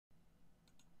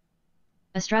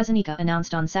AstraZeneca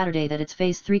announced on Saturday that its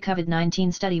Phase 3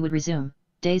 COVID-19 study would resume,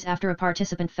 days after a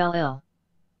participant fell ill.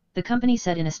 The company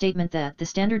said in a statement that the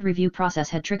standard review process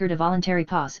had triggered a voluntary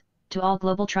pause to all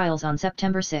global trials on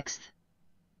September 6,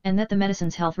 and that the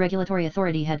Medicines Health Regulatory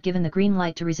Authority had given the green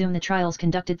light to resume the trials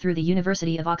conducted through the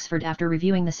University of Oxford after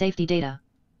reviewing the safety data.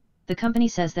 The company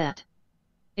says that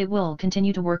it will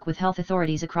continue to work with health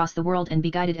authorities across the world and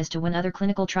be guided as to when other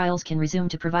clinical trials can resume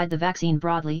to provide the vaccine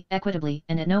broadly, equitably,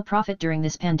 and at no profit during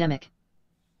this pandemic.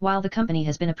 While the company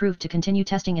has been approved to continue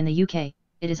testing in the UK,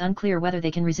 it is unclear whether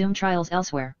they can resume trials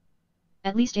elsewhere.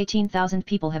 At least 18,000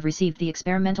 people have received the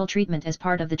experimental treatment as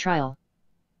part of the trial.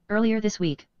 Earlier this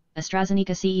week,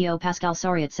 AstraZeneca CEO Pascal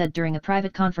Soriot said during a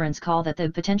private conference call that the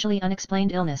potentially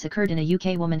unexplained illness occurred in a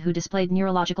UK woman who displayed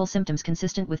neurological symptoms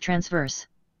consistent with transverse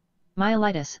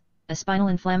myelitis, a spinal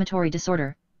inflammatory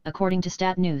disorder, according to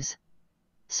Stat News.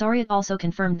 Soriot also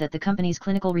confirmed that the company's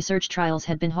clinical research trials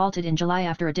had been halted in July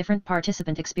after a different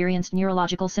participant experienced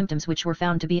neurological symptoms which were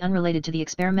found to be unrelated to the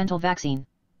experimental vaccine.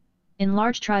 In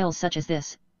large trials such as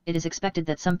this, it is expected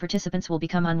that some participants will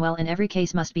become unwell and every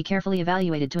case must be carefully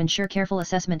evaluated to ensure careful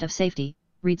assessment of safety,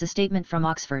 reads a statement from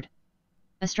Oxford.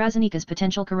 AstraZeneca's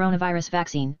potential coronavirus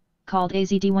vaccine, called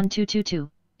AZD1222,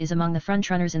 is among the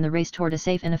frontrunners in the race toward a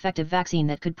safe and effective vaccine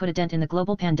that could put a dent in the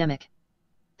global pandemic.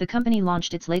 The company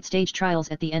launched its late-stage trials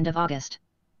at the end of August.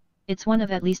 It's one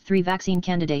of at least 3 vaccine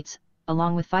candidates,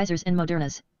 along with Pfizer's and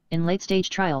Moderna's, in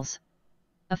late-stage trials.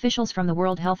 Officials from the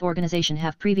World Health Organization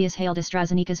have previously hailed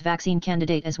AstraZeneca's vaccine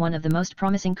candidate as one of the most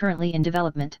promising currently in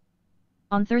development.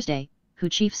 On Thursday, WHO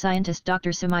chief scientist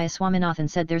Dr. Sumaya Swaminathan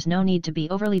said there's no need to be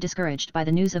overly discouraged by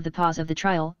the news of the pause of the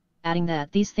trial, adding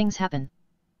that these things happen.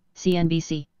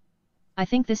 CNBC. I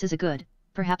think this is a good,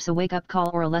 perhaps a wake-up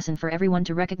call or a lesson for everyone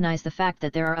to recognize the fact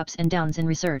that there are ups and downs in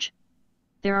research.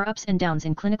 There are ups and downs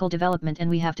in clinical development and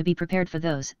we have to be prepared for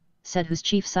those, said WHO's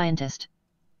chief scientist.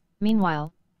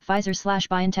 Meanwhile,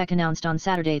 Pfizer/BioNTech announced on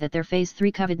Saturday that their Phase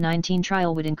 3 COVID-19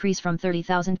 trial would increase from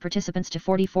 30,000 participants to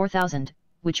 44,000,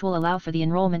 which will allow for the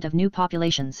enrollment of new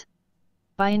populations.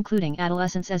 By including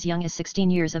adolescents as young as 16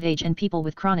 years of age and people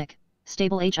with chronic,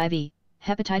 stable HIV,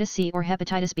 hepatitis C or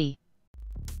hepatitis B.